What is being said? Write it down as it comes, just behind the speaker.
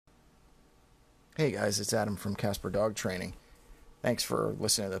Hey guys, it's Adam from Casper Dog Training. Thanks for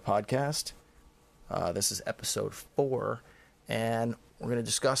listening to the podcast. This is episode 4, and we're going to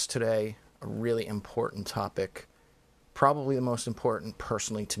discuss today a really important topic, probably the most important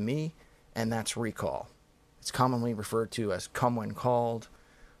personally to me, and that's recall. It's commonly referred to as come when called,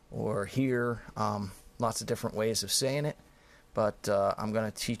 or here, lots of different ways of saying it, but I'm going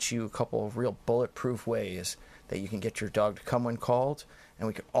to teach you a couple of real bulletproof ways that you can get your dog to come when called, and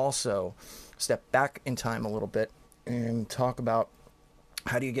we could also step back in time a little bit and talk about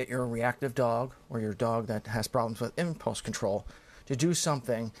how do you get your reactive dog or your dog that has problems with impulse control to do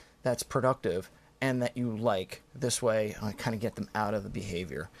something that's productive and that you like. This way, I kind of get them out of the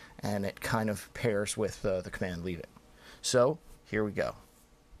behavior, and it kind of pairs with the command leave it. So, here we go.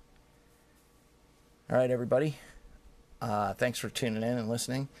 All right, everybody. Thanks for tuning in and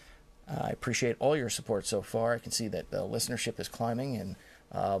listening. I appreciate all your support so far. I can see that the listenership is climbing, and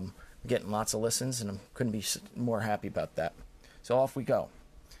getting lots of listens, and I couldn't be more happy about that. So off we go.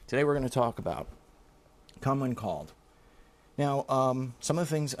 Today we're going to talk about come when called. Now, some of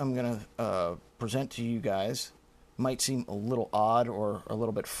the things I'm going to present to you guys might seem a little odd or a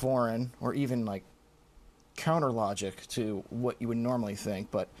little bit foreign or even like counter logic to what you would normally think,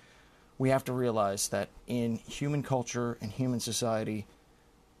 but we have to realize that in human culture and human society,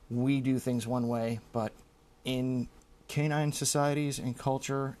 we do things one way, but in canine societies and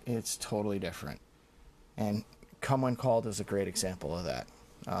culture, it's totally different. And come when called is a great example of that.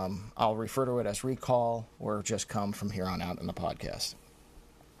 I'll refer to it as recall or just come from here on out in the podcast.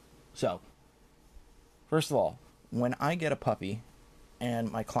 So, first of all, when I get a puppy and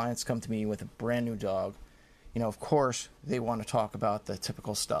my clients come to me with a brand new dog, of course, they want to talk about the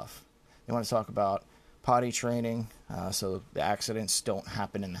typical stuff. They want to talk about potty training, so the accidents don't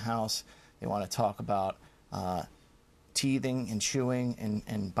happen in the house. They want to talk about teething and chewing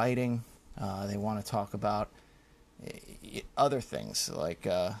and biting. They want to talk about other things like,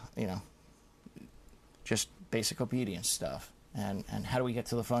 just basic obedience stuff. And how do we get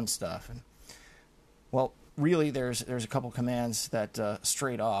to the fun stuff? And, well, really, there's a couple commands that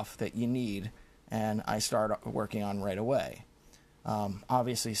straight off that you need, and I start working on right away.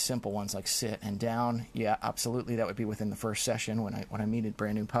 Obviously, simple ones like sit and down. Yeah, absolutely, that would be within the first session when I meet a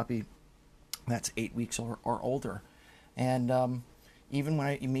brand new puppy. That's 8 weeks or older. And even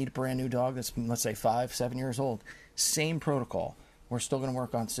when you meet a brand new dog that's, let's say, 5-7 years old, same protocol. We're still going to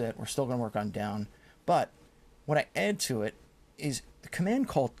work on sit. We're still going to work on down. But what I add to it is the command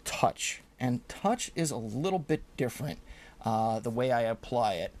called touch. And touch is a little bit different the way I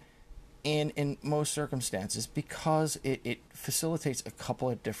apply it in most circumstances because it facilitates a couple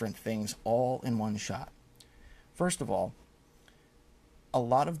of different things all in one shot. First of all, a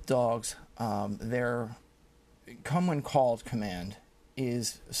lot of dogs, their come when called command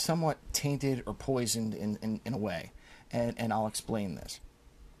is somewhat tainted or poisoned in a way, and I'll explain this.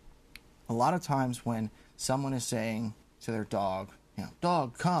 A lot of times when someone is saying to their dog,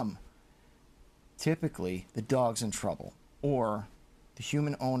 dog, come, typically the dog's in trouble, or the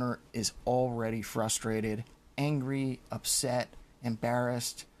human owner is already frustrated, angry, upset,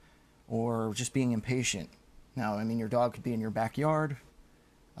 embarrassed, or just being impatient. Now, your dog could be in your backyard,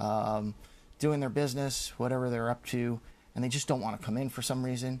 doing their business, whatever they're up to, and they just don't want to come in for some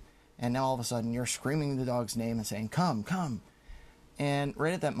reason. And now all of a sudden you're screaming the dog's name and saying, come, come. And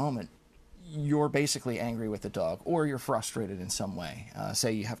right at that moment, you're basically angry with the dog, or you're frustrated in some way.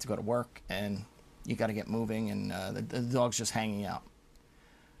 Say you have to go to work and you got to get moving, and the dog's just hanging out.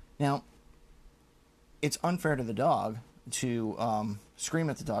 Now, it's unfair to the dog to scream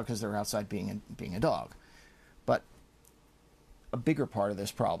at the dog because they're outside being a dog. But a bigger part of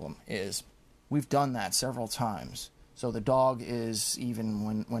this problem is we've done that several times. So the dog is,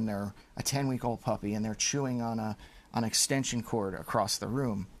 even when they're a 10-week-old puppy and they're chewing on an extension cord across the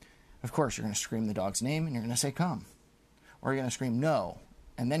room, of course you're going to scream the dog's name and you're going to say come. Or you're going to scream no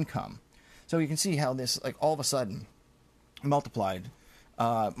and then come. So you can see how this, all of a sudden, multiplied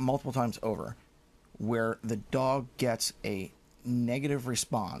multiple times over, where the dog gets a negative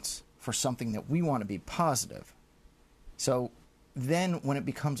response for something that we want to be positive. So then when it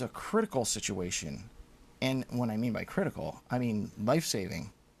becomes a critical situation, and when I mean by critical, I mean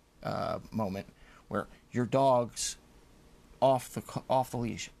life-saving moment, where your dog's off the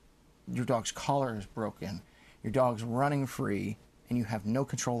leash, your dog's collar is broken, your dog's running free, and you have no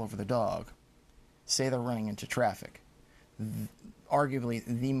control over the dog. Say they're running into traffic. Arguably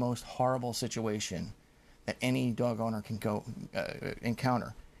the most horrible situation that any dog owner can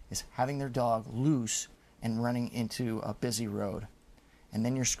encounter is having their dog loose and running into a busy road. And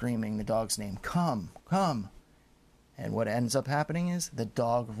then you're screaming the dog's name, come, come. And what ends up happening is the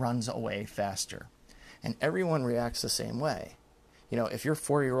dog runs away faster. And everyone reacts the same way. You know, if your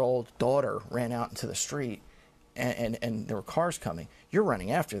 4-year-old daughter ran out into the street and there were cars coming, you're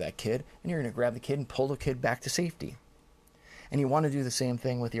running after that kid, and you're going to grab the kid and pull the kid back to safety. And you want to do the same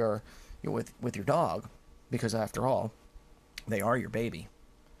thing with your dog, because after all, they are your baby.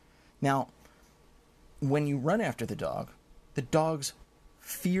 Now, when you run after the dog's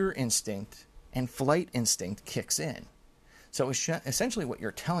fear instinct and flight instinct kicks in. So essentially what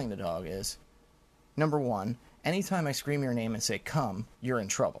you're telling the dog is, number one, anytime I scream your name and say come, you're in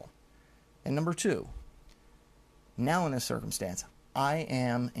trouble. And number two, now in this circumstance, I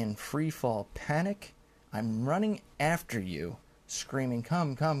am in free fall panic. I'm running after you, screaming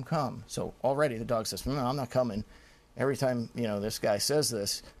come, come, come. So already the dog says, no, I'm not coming. Every time, this guy says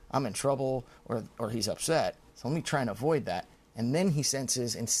this, I'm in trouble or he's upset. So let me try and avoid that. And then he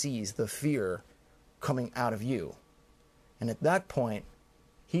senses and sees the fear coming out of you. And at that point,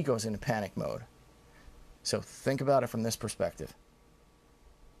 he goes into panic mode. So think about it from this perspective.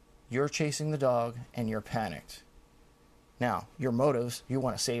 You're chasing the dog and you're panicked. Now, your motives, you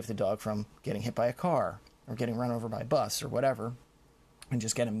want to save the dog from getting hit by a car or getting run over by a bus or whatever, and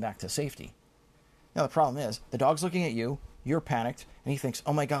just get him back to safety. Now, the problem is, the dog's looking at you, you're panicked, and he thinks,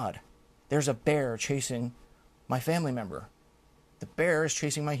 oh my God, there's a bear chasing my family member. The bear is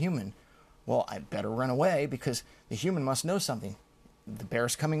chasing my human. Well, I better run away because the human must know something. The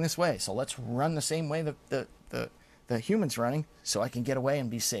bear's coming this way, so let's run the same way the human's running so I can get away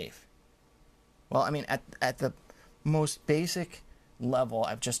and be safe. Well, I mean, at the most basic level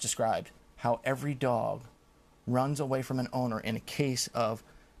I've just described, how every dog runs away from an owner in a case of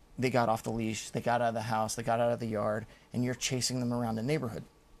they got off the leash, they got out of the house, they got out of the yard, and you're chasing them around the neighborhood.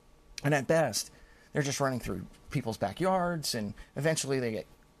 And at best, they're just running through people's backyards, and eventually they get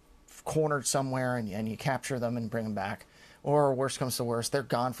cornered somewhere, and you capture them and bring them back. Or worst comes to worst, they're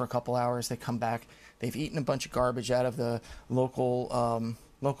gone for a couple hours, they come back, they've eaten a bunch of garbage out of the local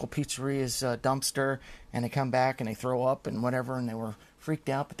pizzeria's dumpster, and they come back and they throw up and whatever, and they were freaked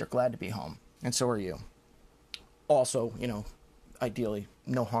out, but they're glad to be home. And so are you. Also, ideally,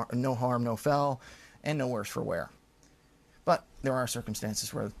 no harm, no foul, and no worse for wear. But there are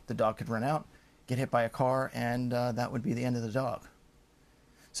circumstances where the dog could run out, get hit by a car, and that would be the end of the dog.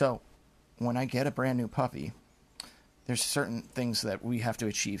 So when I get a brand new puppy, there's certain things that we have to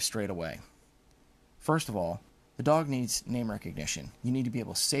achieve straight away. First of all, the dog needs name recognition. You need to be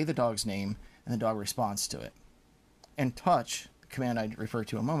able to say the dog's name, and the dog responds to it. And touch, the command I referred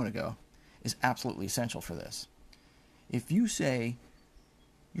to a moment ago, is absolutely essential for this. If you say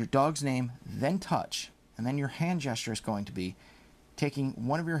your dog's name, then touch, and then your hand gesture is going to be taking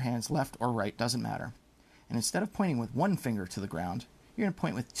one of your hands, left or right, doesn't matter. And instead of pointing with one finger to the ground, you're going to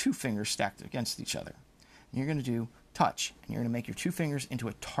point with two fingers stacked against each other. And you're going to do touch, and you're going to make your two fingers into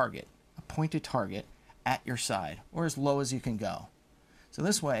a target, a pointed target at your side, or as low as you can go. So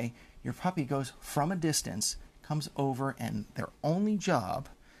this way, your puppy goes from a distance, comes over, and their only job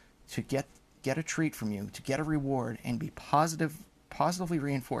to get a treat from you, to get a reward, and be positively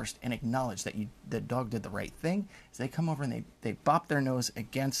reinforced and acknowledge that the dog did the right thing, is they come over and they bop their nose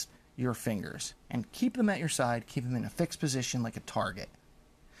against your fingers and keep them at your side, keep them in a fixed position like a target.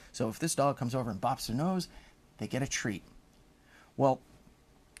 So if this dog comes over and bops their nose, they get a treat. Well,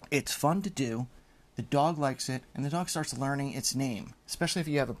 it's fun to do. The dog likes it, and the dog starts learning its name, especially if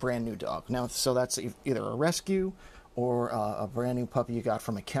you have a brand new dog. Now, so that's either a rescue or a brand new puppy you got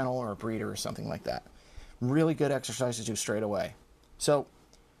from a kennel or a breeder or something like that. Really good exercise to do straight away. So,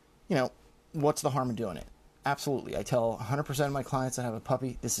 what's the harm in doing it? Absolutely. I tell 100% of my clients that have a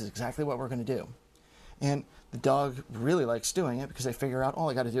puppy, this is exactly what we're going to do. And the dog really likes doing it because they figure out all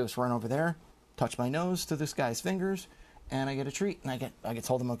I got to do is run over there, touch my nose to this guy's fingers, and I get a treat, and I get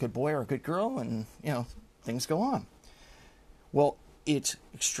told I'm a good boy or a good girl, and things go on. Well, it's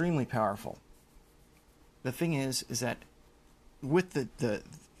extremely powerful. The thing is that with the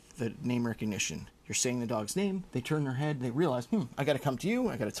name recognition, you're saying the dog's name, they turn their head, they realize, I got to come to you,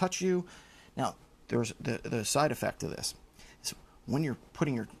 I got to touch you. Now, there's the side effect of this is when you're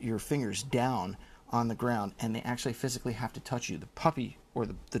putting your fingers down on the ground and they actually physically have to touch you, the puppy or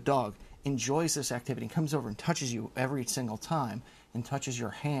the dog enjoys this activity and comes over and touches you every single time and touches your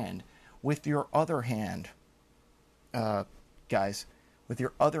hand. With your other hand, guys, with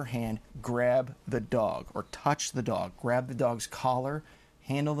your other hand, grab the dog or touch the dog. Grab the dog's collar,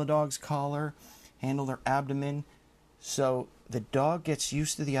 handle the dog's collar, handle their abdomen. So the dog gets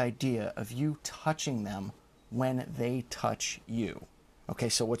used to the idea of you touching them when they touch you. Okay,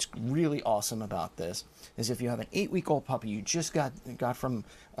 so what's really awesome about this is if you have an 8-week-old puppy you just got from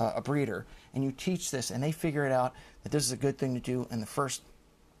a breeder, and you teach this and they figure it out that this is a good thing to do in the first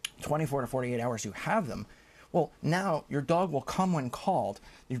 24 to 48 hours you have them, well, now your dog will come when called.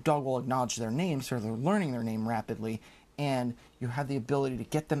 Your dog will acknowledge their name, so they're learning their name rapidly, and you have the ability to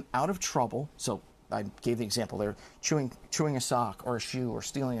get them out of trouble. So I gave the example, they're chewing a sock or a shoe, or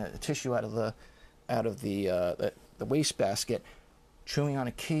stealing a tissue out of the wastebasket, chewing on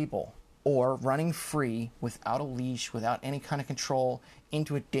a cable, or running free without a leash, without any kind of control,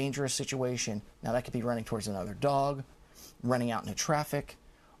 into a dangerous situation. Now that could be running towards another dog, running out into traffic,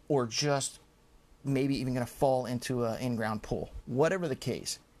 or just maybe even going to fall into an in-ground pool. Whatever the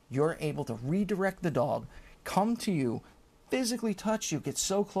case, you're able to redirect the dog, come to you, physically touch you, get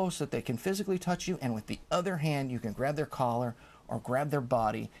so close that they can physically touch you, and with the other hand you can grab their collar or grab their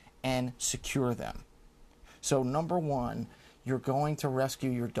body and secure them. So number one, you're going to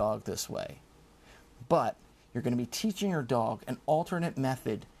rescue your dog this way, but you're going to be teaching your dog an alternate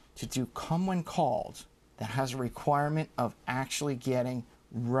method to do come when called that has a requirement of actually getting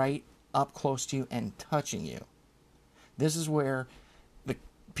right up close to you and touching you. This is where the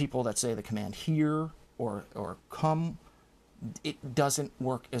people that say the command here or come, it doesn't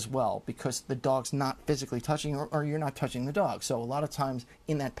work as well, because the dog's not physically touching you, or you're not touching the dog. So a lot of times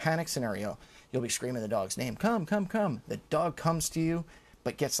in that panic scenario, you'll be screaming the dog's name, come, come, come. The dog comes to you,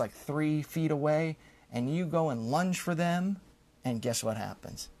 but gets like 3 feet away, and you go and lunge for them, and guess what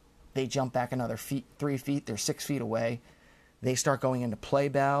happens? They jump back another 3 feet, they're 6 feet away. They start going into play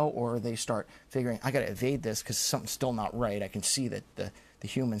bow, or they start figuring, I got to evade this because something's still not right. I can see that the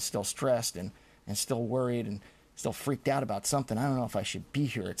human's still stressed and still worried and still freaked out about something. I don't know if I should be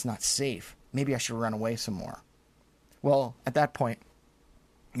here. It's not safe. Maybe I should run away some more. Well, at that point,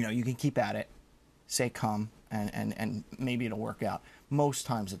 you can keep at it, say come, and maybe it'll work out. Most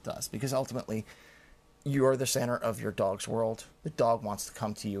times it does, because ultimately you're the center of your dog's world. The dog wants to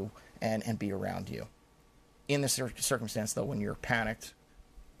come to you and be around you. In this circumstance, though, when you're panicked,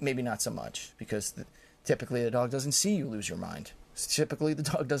 maybe not so much, because typically the dog doesn't see you lose your mind. Typically the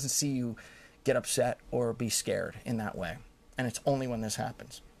dog doesn't see you get upset or be scared in that way. And it's only when this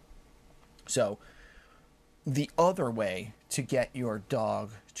happens. So the other way to get your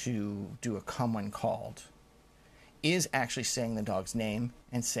dog to do a come when called is actually saying the dog's name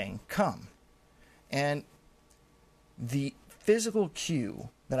and saying come. And the physical cue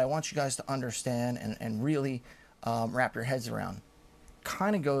that I want you guys to understand and really wrap your heads around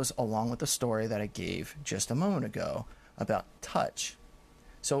kind of goes along with the story that I gave just a moment ago about touch.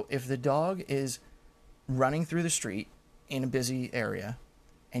 So if the dog is running through the street in a busy area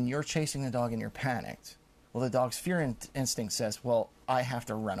and you're chasing the dog and you're panicked, well, the dog's fear instinct says, well, I have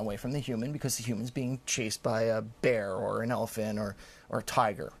to run away from the human because the human's being chased by a bear or an elephant or a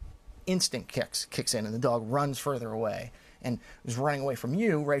tiger. Instinct kicks in, and the dog runs further away and is running away from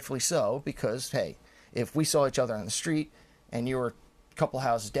you, rightfully so, because, hey, if we saw each other on the street and you were a couple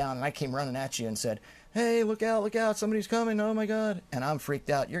houses down and I came running at you and said, hey, look out, somebody's coming, oh my God, and I'm freaked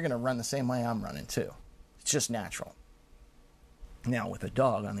out, you're going to run the same way I'm running too. It's just natural. Now, with a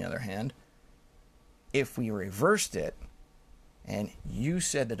dog, on the other hand, if we reversed it and you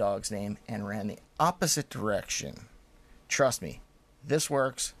said the dog's name and ran the opposite direction, trust me, this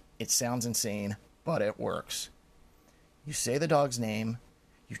works. It sounds insane, but it works. You say the dog's name,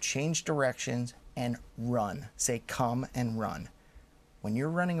 you change directions, and run. Say come and run. When you're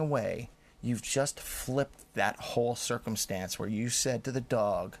running away, you've just flipped that whole circumstance where you said to the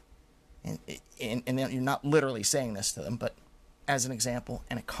dog, and you're not literally saying this to them, but as an example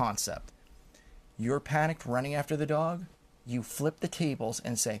and a concept. You're panicked running after the dog, you flip the tables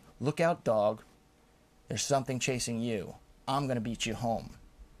and say, look out, dog, there's something chasing you. I'm going to beat you home.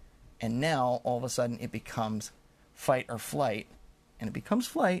 And now, all of a sudden, it becomes fight or flight, and it becomes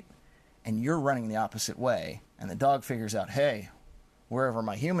flight, and you're running the opposite way, and the dog figures out, hey, wherever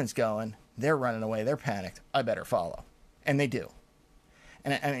my human's going, they're running away, they're panicked, I better follow. And they do.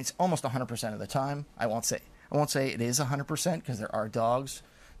 And it's almost 100% of the time. I won't say it is 100%, because there are dogs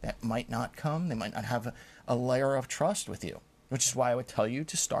that might not come. They might not have a layer of trust with you, which is why I would tell you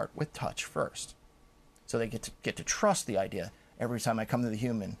to start with touch first. So they get to trust the idea. Every time I come to the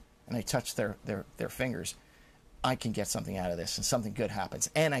human and I touch their fingers, I can get something out of this, and something good happens,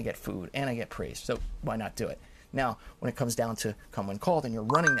 and I get food, and I get praise. So why not do it? Now, when it comes down to come when called and you're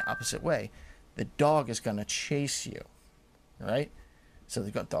running the opposite way, the dog is going to chase you, right? So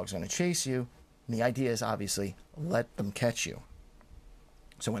the dog's going to chase you, and the idea is obviously let them catch you.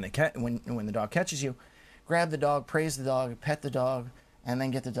 So when the dog catches you, grab the dog, praise the dog, pet the dog, and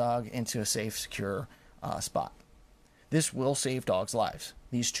then get the dog into a safe, secure spot. This will save dogs' lives.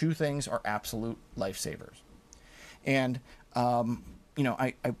 These two things are absolute lifesavers. And,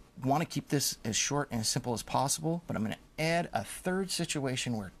 I want to keep this as short and as simple as possible, but I'm going to add a third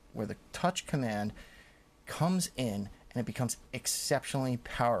situation where the touch command comes in and it becomes exceptionally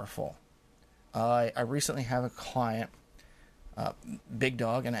powerful. I recently have a client, big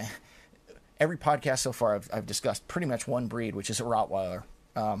dog, and every podcast so far I've discussed pretty much one breed, which is a Rottweiler.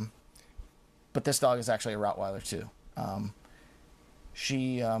 But this dog is actually a Rottweiler too.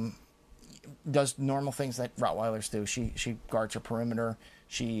 She does normal things that Rottweilers do. She guards her perimeter.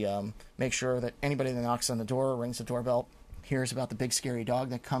 She makes sure that anybody that knocks on the door, rings the doorbell, hears about the big scary dog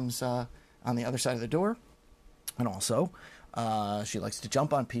that comes on the other side of the door. And also, she likes to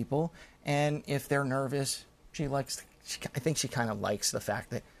jump on people. And if they're nervous, I think she kind of likes the fact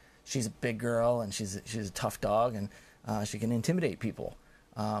that she's a big girl and she's a tough dog, and she can intimidate people.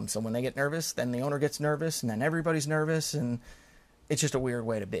 So when they get nervous, then the owner gets nervous, and then everybody's nervous, and it's just a weird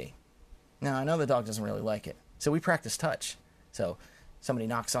way to be. Now, I know the dog doesn't really like it, so we practice touch. So somebody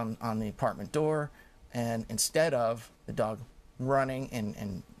knocks on the apartment door, and instead of the dog running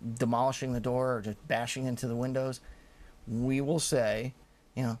and demolishing the door or just bashing into the windows, we will say,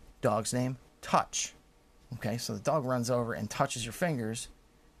 dog's name, touch. Okay, so the dog runs over and touches your fingers,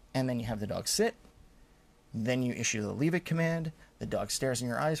 and then you have the dog sit. Then you issue the leave it command. The dog stares in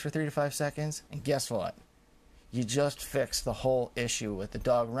your eyes for 3 to 5 seconds, and guess what? You just fixed the whole issue with the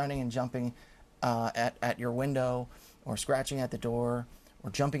dog running and jumping at your window, or scratching at the door, or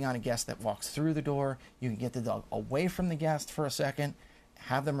jumping on a guest that walks through the door. You can get the dog away from the guest for a second,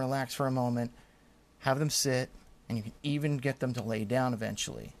 have them relax for a moment, have them sit, and you can even get them to lay down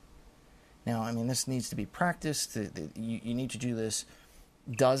eventually. Now, this needs to be practiced. You need to do this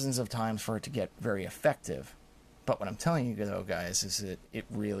dozens of times for it to get very effective. But what I'm telling you, though, guys, is that it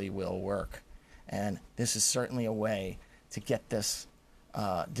really will work. And this is certainly a way to get this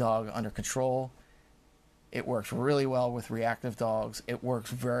dog under control. It works really well with reactive dogs. It works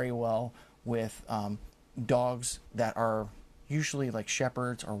very well with dogs that are usually like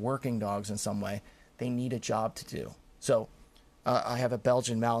shepherds or working dogs in some way. They need a job to do. So I have a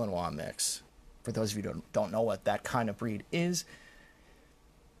Belgian Malinois mix. For those of you who don't know what that kind of breed is,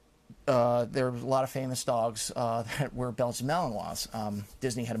 there are a lot of famous dogs that were Belgian Malinois.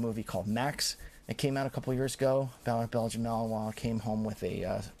 Disney had a movie called Max. It came out a couple years ago about a Belgian Malinois came home with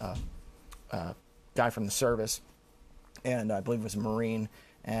a guy from the service, and I believe it was a Marine,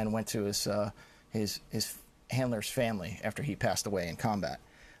 and went to his handler's family after he passed away in combat.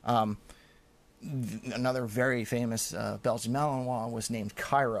 Another very famous Belgian Malinois was named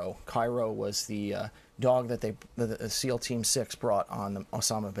Cairo. Cairo was the dog that the SEAL Team 6 brought on the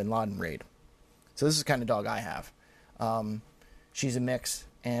Osama bin Laden raid. So this is the kind of dog I have. She's a mix,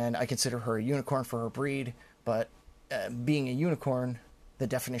 and I consider her a unicorn for her breed, but being a unicorn, the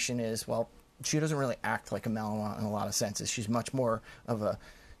definition is, well, she doesn't really act like a Malinois in a lot of senses. She's much more of a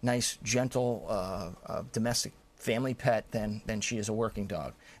nice, gentle, domestic family pet than she is a working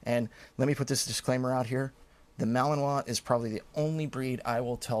dog. And let me put this disclaimer out here. The Malinois is probably the only breed I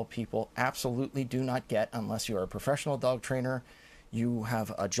will tell people absolutely do not get unless you are a professional dog trainer. You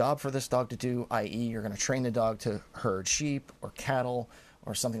have a job for this dog to do, i.e. you're going to train the dog to herd sheep or cattle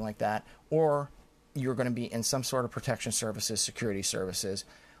or something like that, or you're going to be in some sort of protection services, security services,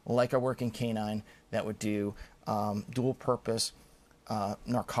 like a working canine that would do dual purpose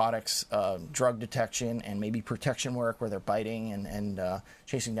narcotics, drug detection, and maybe protection work where they're biting and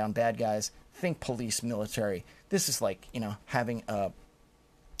chasing down bad guys. Think police, military. This is like, having a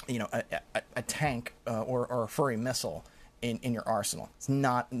tank or a furry missile in your arsenal. It's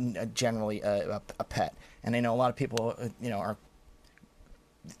not generally a pet. And I know a lot of people,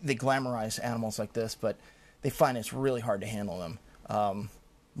 they glamorize animals like this, but they find it's really hard to handle them.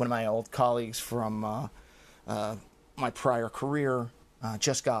 One of my old colleagues from my prior career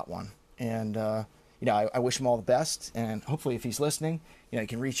just got one, and I wish him all the best, and hopefully if he's listening, he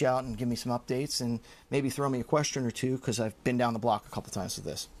can reach out and give me some updates and maybe throw me a question or two, because I've been down the block a couple times with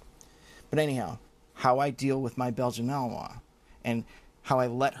this. But anyhow, how I deal with my Belgian Malinois and how I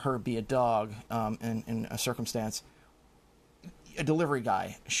let her be a dog in a circumstance. A delivery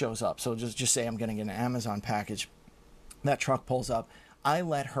guy shows up, so just say I'm going to get an Amazon package. That truck pulls up. I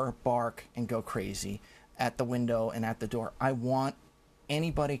let her bark and go crazy at the window and at the door. I want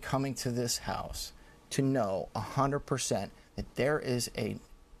anybody coming to this house to know 100% that there is a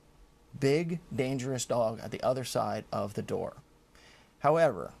big, dangerous dog at the other side of the door.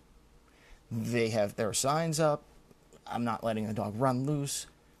 However, they have their signs up. I'm not letting the dog run loose,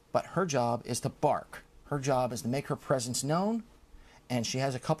 but her job is to bark. Her job is to make her presence known, and she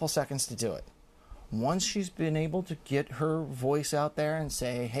has a couple seconds to do it. Once she's been able to get her voice out there and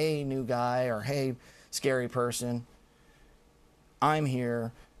say, hey, new guy, or hey, scary person, I'm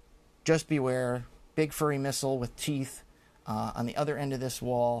here. Just beware. Big furry missile with teeth on the other end of this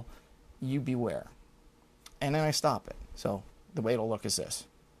wall. You beware. And then I stop it. So the way it'll look is this.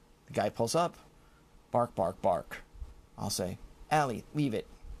 The guy pulls up. Bark, bark, bark. I'll say, Allie, leave it.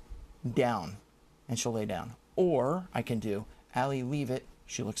 Down. And she'll lay down. Or I can do, Allie, leave it.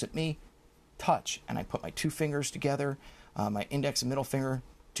 She looks at me. Touch. And I put my 2 fingers together, my index and middle finger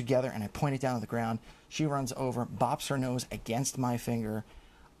together, and I point it down to the ground. She runs over, bops her nose against my finger.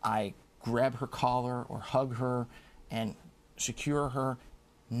 I grab her collar or hug her and secure her.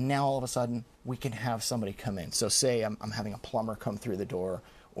 Now all of a sudden we can have somebody come in. So say I'm having a plumber come through the door,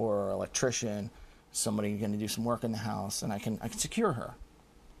 or an electrician, somebody going to do some work in the house, and I can secure her.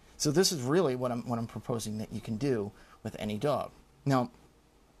 So this is really what I'm proposing that you can do with any dog. Now,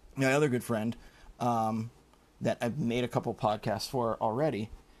 my other good friend that I've made a couple podcasts for already,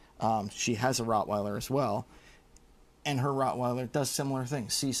 she has a Rottweiler as well, and her Rottweiler does similar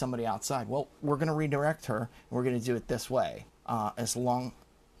things. See somebody outside. Well, we're going to redirect her, and we're going to do it this way. As long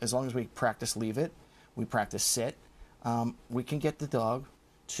as we practice leave it, we practice sit, we can get the dog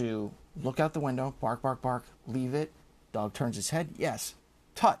to look out the window, bark, bark, bark, leave it. Dog turns its head. Yes.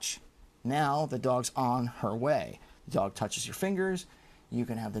 Touch. Now the dog's on her way. The dog touches your fingers. You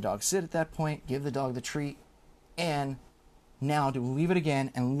can have the dog sit at that point, give the dog the treat, and now do leave it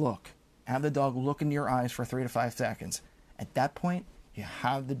again and look. Have the dog look into your eyes for 3 to 5 seconds. At that point, you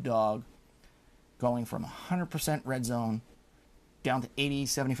have the dog going from 100% red zone down to 80,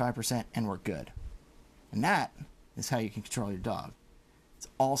 75%, and we're good. And that is how you can control your dog. It's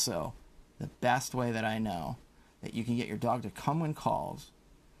also the best way that I know that you can get your dog to come when calls,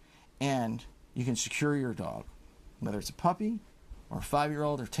 and you can secure your dog. Whether it's a puppy, or a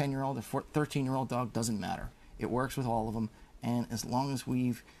 5-year-old, or 10-year-old, or 13-year-old dog, doesn't matter. It works with all of them, and as long as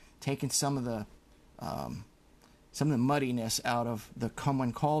we've taken some of the muddiness out of the come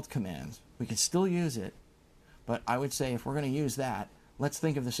when called commands, we can still use it. But I would say if we're going to use that, let's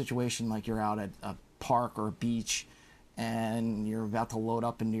think of the situation like you're out at a park or a beach, and you're about to load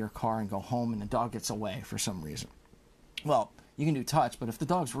up into your car and go home, and the dog gets away for some reason. Well, you can do touch, but if the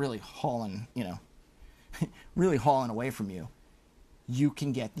dog's really hauling, really hauling away from you, you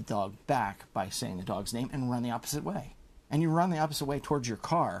can get the dog back by saying the dog's name and run the opposite way. And you run the opposite way towards your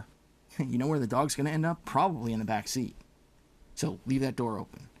car, you know where the dog's going to end up? Probably in the back seat. So leave that door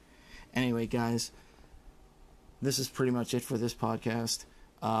open. Anyway, guys, this is pretty much it for this podcast.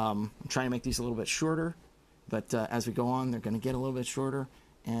 I'm trying to make these a little bit shorter, but as we go on, they're going to get a little bit shorter,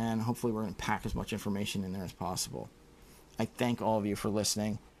 and hopefully we're going to pack as much information in there as possible. I thank all of you for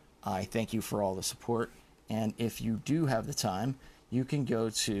listening. I thank you for all the support. And if you do have the time, you can go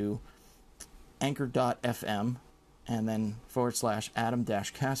to anchor.fm and then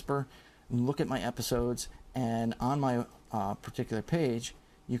 /Adam-Casper, look at my episodes, and on my particular page,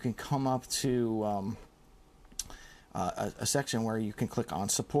 you can come up to a section where you can click on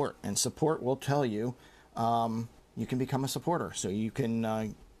support, and support will tell you you can become a supporter. So you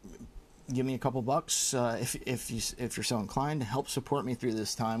can give me a couple bucks if you're so inclined to help support me through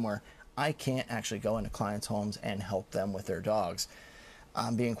this time where I can't actually go into clients' homes and help them with their dogs.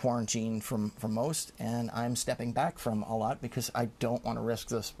 I'm being quarantined from most, and I'm stepping back from a lot because I don't want to risk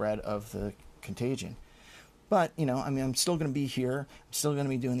the spread of the contagion. But, I'm still going to be here. I'm still going to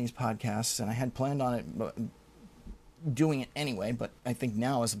be doing these podcasts, and I had planned on doing it anyway, but I think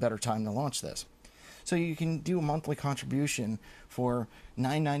now is a better time to launch this. So you can do a monthly contribution for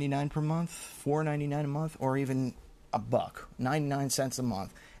 $9.99 per month, $4.99 a month, or even $1, 99 cents a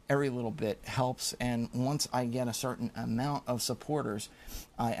month. Every little bit helps, and once I get a certain amount of supporters,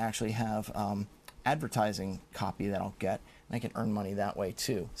 I actually have advertising copy that I'll get, and I can earn money that way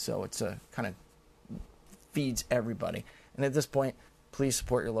too. So it's a kind of feeds everybody. And at this point, please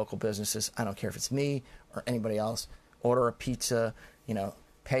support your local businesses. I don't care if it's me or anybody else. Order a pizza,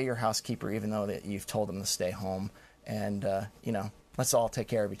 pay your housekeeper even though that you've told them to stay home, and let's all take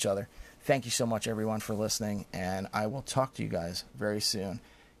care of each other. Thank you so much, everyone, for listening, and I will talk to you guys very soon.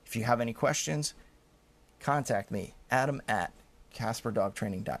 If you have any questions, contact me,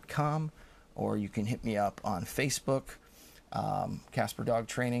 adam@casperdogtraining.com, or you can hit me up on Facebook, Casper Dog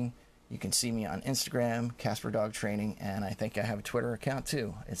Training. You can see me on Instagram, Casper Dog Training, and I think I have a Twitter account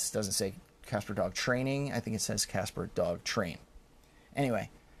too. It doesn't say Casper Dog Training. I think it says Casper Dog Train. Anyway,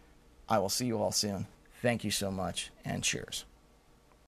 I will see you all soon. Thank you so much, and cheers.